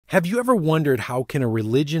Have you ever wondered how can a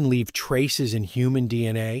religion leave traces in human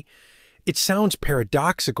DNA? It sounds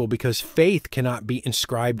paradoxical because faith cannot be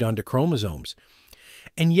inscribed onto chromosomes.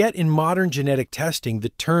 And yet in modern genetic testing, the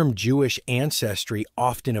term Jewish ancestry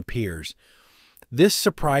often appears. This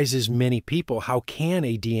surprises many people. How can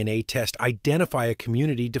a DNA test identify a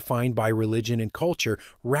community defined by religion and culture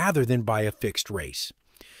rather than by a fixed race?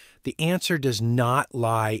 The answer does not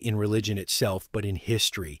lie in religion itself, but in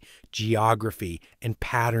history, geography, and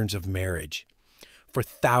patterns of marriage. For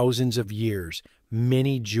thousands of years,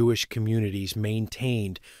 many Jewish communities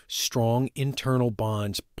maintained strong internal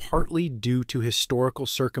bonds, partly due to historical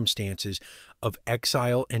circumstances of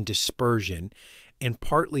exile and dispersion, and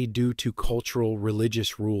partly due to cultural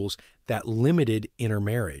religious rules that limited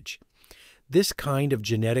intermarriage. This kind of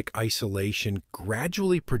genetic isolation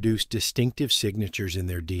gradually produced distinctive signatures in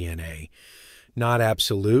their DNA, not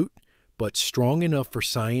absolute, but strong enough for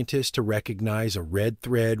scientists to recognize a red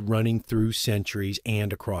thread running through centuries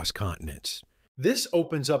and across continents. This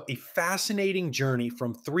opens up a fascinating journey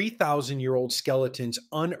from 3,000-year-old skeletons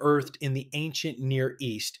unearthed in the ancient Near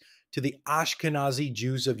East to the Ashkenazi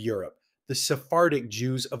Jews of Europe, the Sephardic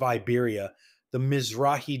Jews of Iberia, the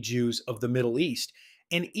Mizrahi Jews of the Middle East,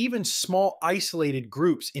 and even small isolated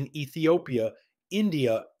groups in Ethiopia,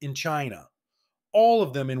 India, and China. All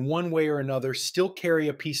of them, in one way or another, still carry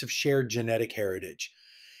a piece of shared genetic heritage.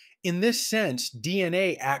 In this sense,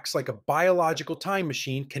 DNA acts like a biological time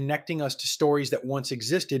machine connecting us to stories that once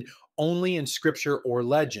existed only in scripture or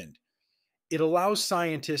legend. It allows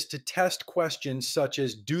scientists to test questions such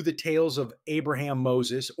as, do the tales of Abraham,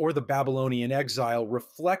 Moses, or the Babylonian exile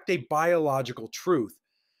reflect a biological truth?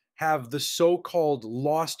 Have the so-called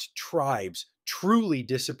lost tribes truly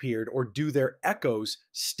disappeared, or do their echoes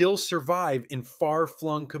still survive in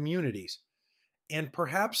far-flung communities? And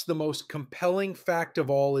perhaps the most compelling fact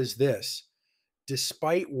of all is this: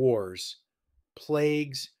 despite wars,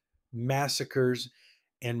 plagues, massacres,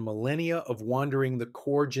 and millennia of wandering, the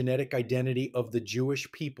core genetic identity of the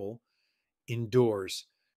Jewish people endures.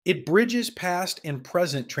 It bridges past and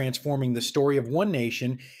present, transforming the story of one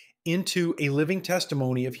nation into a living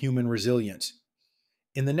testimony of human resilience.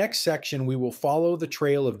 In the next section, we will follow the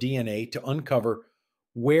trail of DNA to uncover: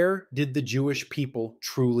 where did the Jewish people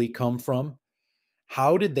truly come from?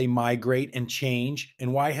 How did they migrate and change?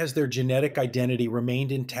 And why has their genetic identity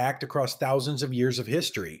remained intact across thousands of years of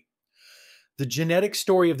history? The genetic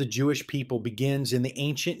story of the Jewish people begins in the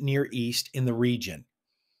ancient Near East in the region.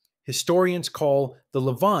 Historians call the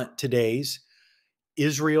Levant today's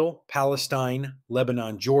Israel, Palestine,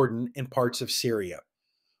 Lebanon, Jordan, and parts of Syria.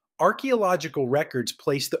 Archaeological records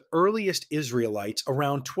place the earliest Israelites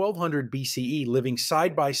around 1200 BCE living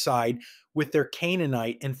side by side with their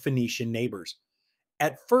Canaanite and Phoenician neighbors.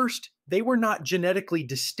 At first, they were not genetically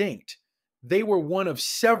distinct. They were one of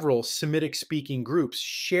several Semitic-speaking groups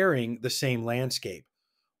sharing the same landscape.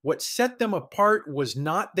 What set them apart was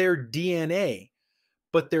not their DNA,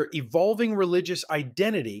 but their evolving religious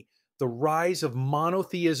identity, the rise of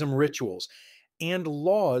monotheism rituals, and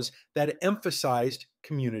laws that emphasized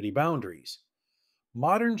community boundaries.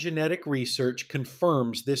 Modern genetic research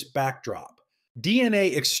confirms this backdrop.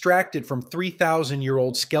 DNA extracted from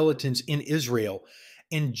 3,000-year-old skeletons in Israel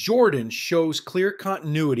and Jordan shows clear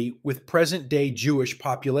continuity with present-day Jewish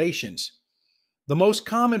populations. The most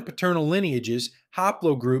common paternal lineages,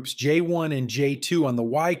 haplogroups J1 and J2 on the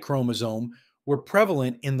Y chromosome, were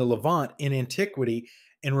prevalent in the Levant in antiquity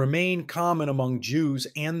and remain common among Jews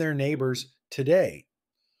and their neighbors today.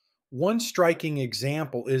 One striking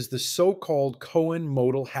example is the so-called Cohen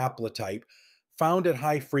modal haplotype, found at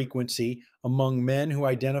high frequency among men who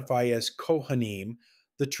identify as Kohanim,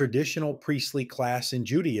 the traditional priestly class in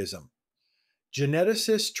Judaism.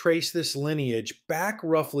 Geneticists trace this lineage back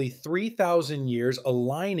roughly 3,000 years,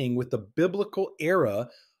 aligning with the biblical era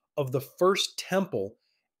of the first temple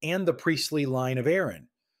and the priestly line of Aaron.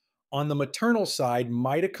 On the maternal side,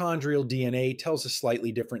 mitochondrial DNA tells a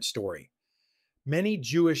slightly different story. Many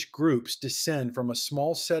Jewish groups descend from a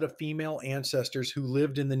small set of female ancestors who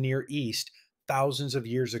lived in the Near East thousands of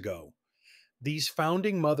years ago. These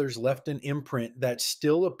founding mothers left an imprint that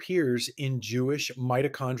still appears in Jewish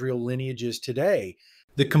mitochondrial lineages today.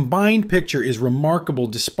 The combined picture is remarkable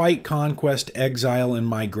despite conquest, exile, and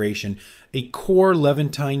migration. A core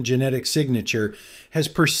Levantine genetic signature has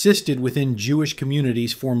persisted within Jewish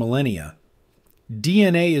communities for millennia.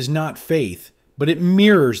 DNA is not faith, but it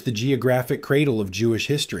mirrors the geographic cradle of Jewish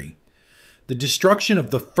history. The destruction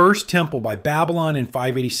of the first temple by Babylon in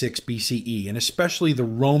 586 BCE, and especially the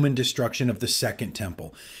Roman destruction of the second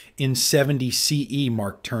temple in 70 CE,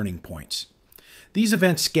 marked turning points. These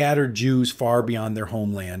events scattered Jews far beyond their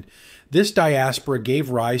homeland. This diaspora gave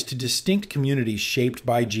rise to distinct communities shaped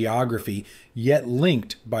by geography, yet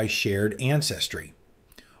linked by shared ancestry.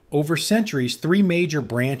 Over centuries, three major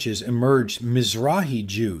branches emerged: Mizrahi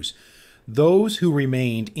Jews, those who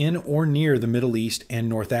remained in or near the Middle East and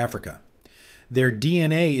North Africa. Their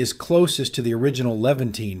DNA is closest to the original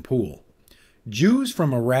Levantine pool. Jews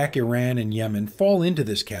from Iraq, Iran, and Yemen fall into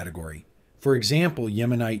this category. For example,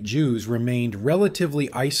 Yemenite Jews remained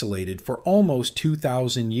relatively isolated for almost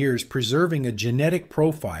 2,000 years, preserving a genetic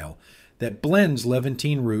profile that blends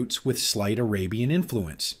Levantine roots with slight Arabian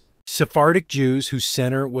influence. Sephardic Jews, whose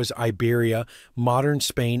center was Iberia, modern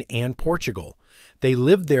Spain, and Portugal. They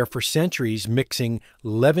lived there for centuries, mixing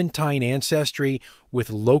Levantine ancestry with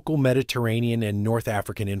local Mediterranean and North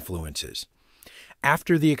African influences.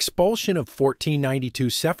 After the expulsion of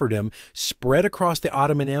 1492 Sephardim spread across the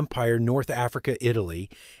Ottoman Empire, North Africa, Italy,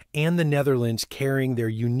 and the Netherlands, carrying their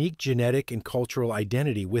unique genetic and cultural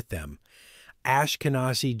identity with them.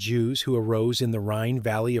 Ashkenazi Jews, who arose in the Rhine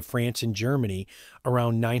Valley of France and Germany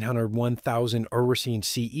around 901,000 Urartian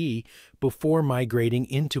CE before migrating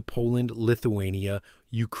into Poland, Lithuania,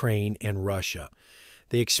 Ukraine, and Russia.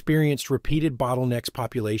 They experienced repeated bottlenecks,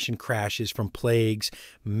 population crashes from plagues,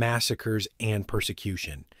 massacres, and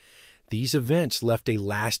persecution. These events left a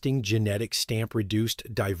lasting genetic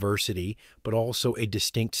stamp-reduced diversity, but also a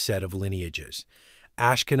distinct set of lineages.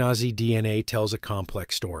 Ashkenazi DNA tells a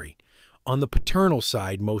complex story. On the paternal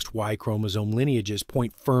side, most Y chromosome lineages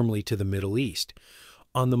point firmly to the Middle East.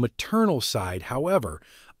 On the maternal side, however,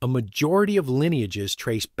 a majority of lineages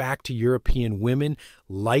trace back to European women,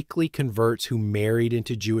 likely converts who married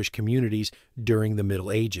into Jewish communities during the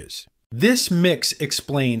Middle Ages. This mix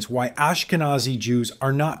explains why Ashkenazi Jews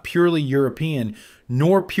are not purely European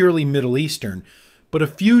nor purely Middle Eastern, but a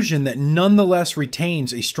fusion that nonetheless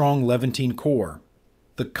retains a strong Levantine core.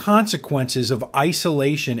 The consequences of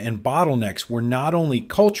isolation and bottlenecks were not only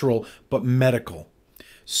cultural but medical.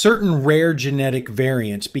 Certain rare genetic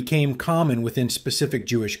variants became common within specific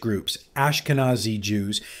Jewish groups. Ashkenazi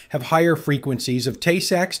Jews have higher frequencies of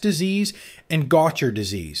Tay-Sachs disease and Gaucher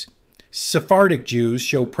disease. Sephardic Jews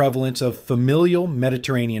show prevalence of familial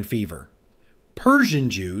Mediterranean fever. Persian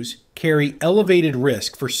Jews carry elevated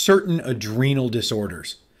risk for certain adrenal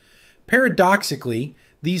disorders. Paradoxically,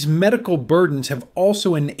 these medical burdens have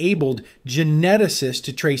also enabled geneticists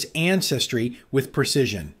to trace ancestry with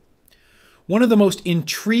precision. One of the most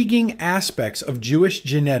intriguing aspects of Jewish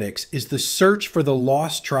genetics is the search for the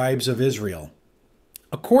lost tribes of Israel.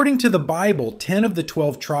 According to the Bible, 10 of the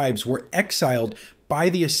 12 tribes were exiled by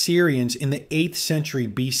the Assyrians in the 8th century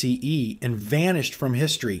BCE and vanished from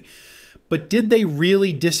history. But did they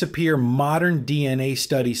really disappear? Modern DNA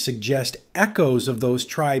studies suggest echoes of those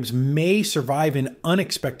tribes may survive in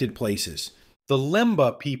unexpected places. The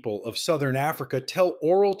Lemba people of southern Africa tell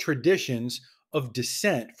oral traditions of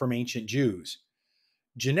descent from ancient Jews.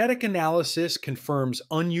 Genetic analysis confirms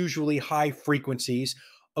unusually high frequencies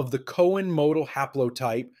of the Cohen modal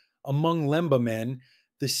haplotype among Lemba men,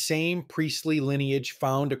 the same priestly lineage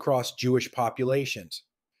found across Jewish populations.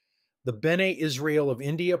 The Bene Israel of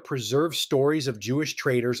India preserves stories of Jewish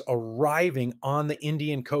traders arriving on the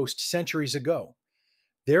Indian coast centuries ago.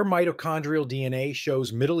 Their mitochondrial DNA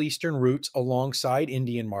shows Middle Eastern roots alongside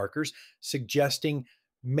Indian markers, suggesting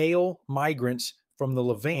male migrants from the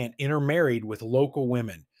Levant intermarried with local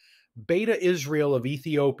women. Beta Israel of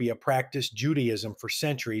Ethiopia practiced Judaism for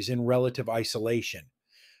centuries in relative isolation.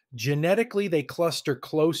 Genetically, they cluster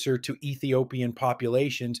closer to Ethiopian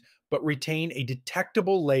populations, but retain a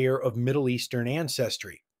detectable layer of Middle Eastern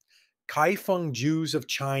ancestry. Kaifeng Jews of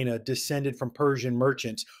China descended from Persian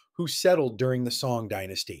merchants who settled during the Song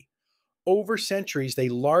dynasty. Over centuries, they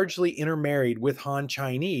largely intermarried with Han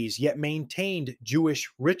Chinese, yet maintained Jewish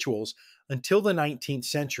rituals until the 19th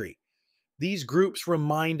century. These groups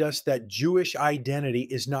remind us that Jewish identity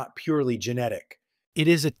is not purely genetic. It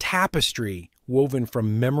is a tapestry woven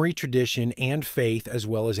from memory, tradition, and faith, as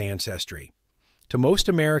well as ancestry. To most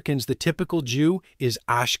Americans, the typical Jew is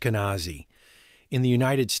Ashkenazi. In the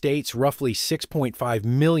United States, roughly 6.5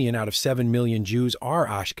 million out of 7 million Jews are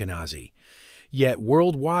Ashkenazi. Yet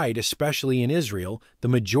worldwide, especially in Israel, the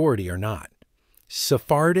majority are not.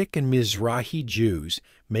 Sephardic and Mizrahi Jews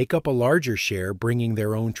make up a larger share, bringing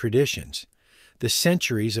their own traditions. The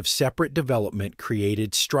centuries of separate development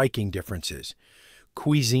created striking differences.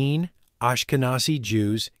 Cuisine: Ashkenazi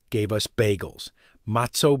Jews gave us bagels,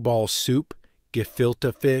 matzo ball soup,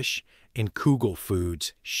 gefilte fish, and kugel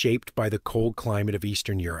foods shaped by the cold climate of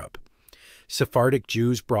Eastern Europe. Sephardic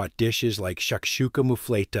Jews brought dishes like shakshuka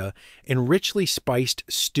mufleta and richly spiced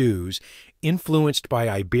stews influenced by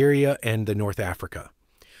Iberia and the North Africa.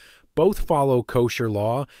 Both follow kosher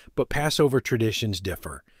law, but Passover traditions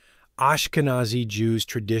differ. Ashkenazi Jews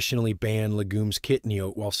traditionally ban legumes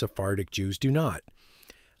kitniot, while Sephardic Jews do not.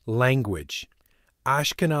 Language.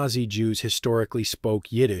 Ashkenazi Jews historically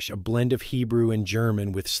spoke Yiddish, a blend of Hebrew and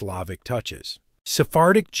German with Slavic touches.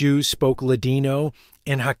 Sephardic Jews spoke Ladino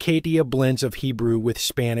and Hakatia, blends of Hebrew with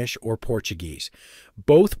Spanish or Portuguese.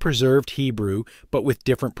 Both preserved Hebrew, but with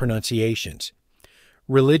different pronunciations.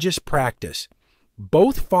 Religious practice.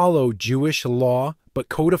 Both follow Jewish law, but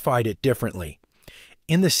codified it differently.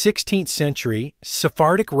 In the 16th century,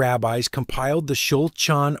 Sephardic rabbis compiled the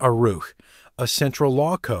Shulchan Aruch, a central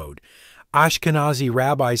law code. Ashkenazi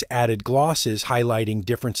rabbis added glosses highlighting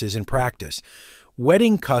differences in practice.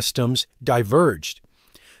 Wedding customs diverged.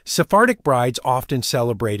 Sephardic brides often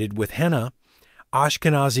celebrated with henna.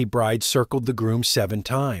 Ashkenazi brides circled the groom 7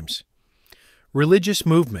 times. Religious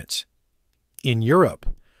movements. In Europe,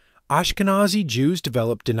 Ashkenazi Jews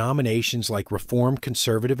developed denominations like Reform,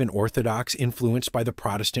 Conservative, and Orthodox influenced by the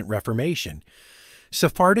Protestant Reformation.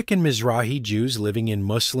 Sephardic and Mizrahi Jews living in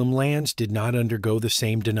Muslim lands did not undergo the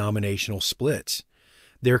same denominational splits.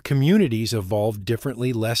 Their communities evolved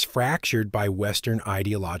differently, less fractured by Western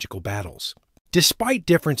ideological battles. Despite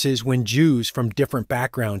differences when Jews from different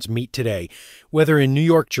backgrounds meet today, whether in New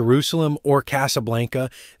York, Jerusalem, or Casablanca,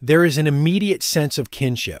 there is an immediate sense of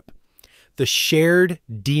kinship. The shared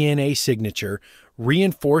DNA signature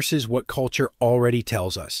reinforces what culture already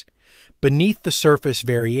tells us. Beneath the surface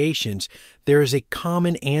variations, there is a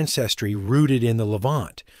common ancestry rooted in the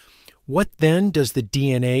Levant. What then does the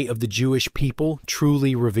DNA of the Jewish people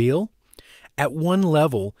truly reveal? At one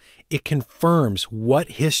level, it confirms what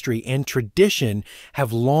history and tradition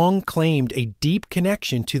have long claimed a deep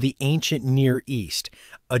connection to the ancient Near East,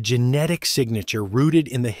 a genetic signature rooted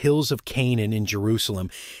in the hills of Canaan in Jerusalem,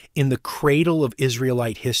 in the cradle of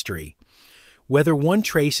Israelite history. Whether one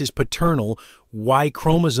traces paternal Y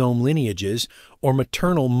chromosome lineages or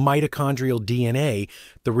maternal mitochondrial DNA,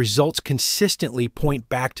 the results consistently point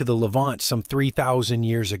back to the Levant some 3,000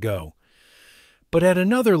 years ago. But at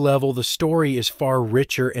another level, the story is far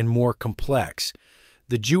richer and more complex.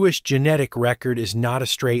 The Jewish genetic record is not a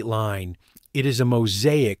straight line. It is a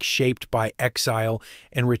mosaic shaped by exile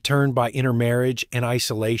and return by intermarriage and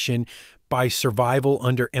isolation, by survival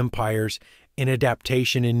under empires and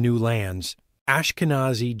adaptation in new lands.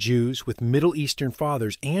 Ashkenazi Jews with Middle Eastern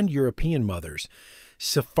fathers and European mothers.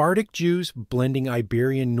 Sephardic Jews blending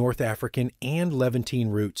Iberian, North African, and Levantine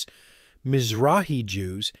roots. Mizrahi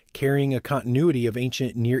Jews carrying a continuity of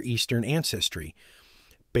ancient Near Eastern ancestry.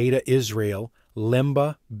 Beta Israel,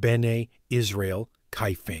 Lemba, Bene, Israel,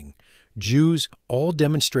 Kaifing. Jews all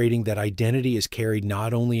demonstrating that identity is carried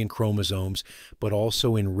not only in chromosomes, but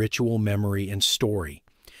also in ritual memory and story.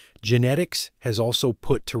 Genetics has also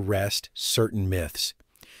put to rest certain myths.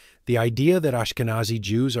 The idea that Ashkenazi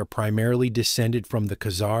Jews are primarily descended from the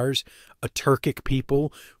Khazars, a Turkic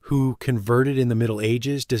people who converted in the Middle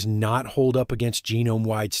Ages, does not hold up against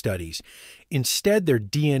genome-wide studies. Instead, their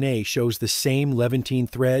DNA shows the same Levantine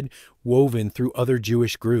thread woven through other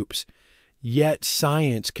Jewish groups. Yet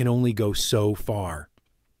science can only go so far.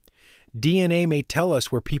 DNA may tell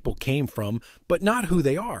us where people came from, but not who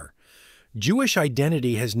they are. Jewish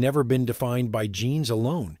identity has never been defined by genes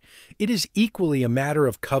alone. It is equally a matter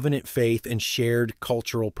of covenant faith and shared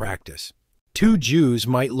cultural practice. Two Jews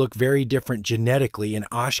might look very different genetically, an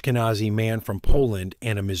Ashkenazi man from Poland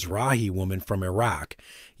and a Mizrahi woman from Iraq,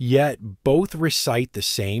 yet both recite the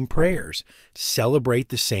same prayers, celebrate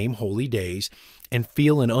the same holy days, and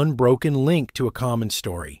feel an unbroken link to a common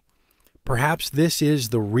story. Perhaps this is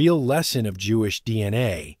the real lesson of Jewish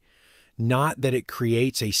DNA. Not that it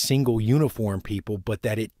creates a single uniform people, but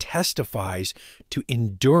that it testifies to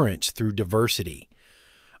endurance through diversity.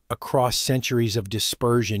 Across centuries of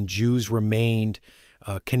dispersion, Jews remained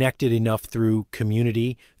connected enough through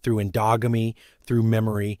community, through endogamy, through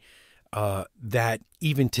memory, that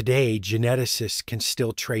even today, geneticists can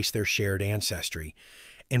still trace their shared ancestry.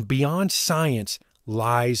 And beyond science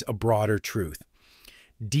lies a broader truth.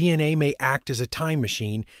 DNA may act as a time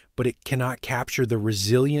machine, but it cannot capture the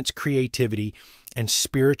resilience, creativity, and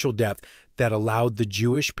spiritual depth that allowed the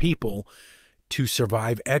Jewish people to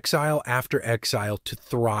survive exile after exile, to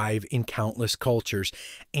thrive in countless cultures,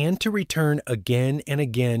 and to return again and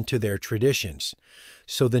again to their traditions.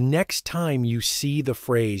 So the next time you see the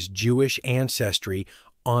phrase Jewish ancestry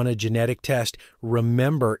on a genetic test,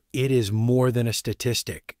 remember it is more than a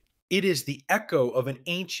statistic. It is the echo of an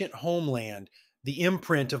ancient homeland, the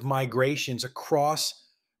imprint of migrations across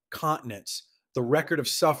continents, the record of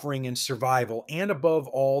suffering and survival, and above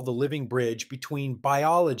all, the living bridge between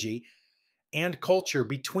biology and culture,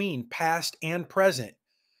 between past and present.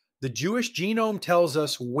 The Jewish genome tells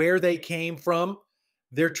us where they came from.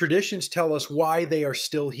 Their traditions tell us why they are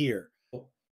still here.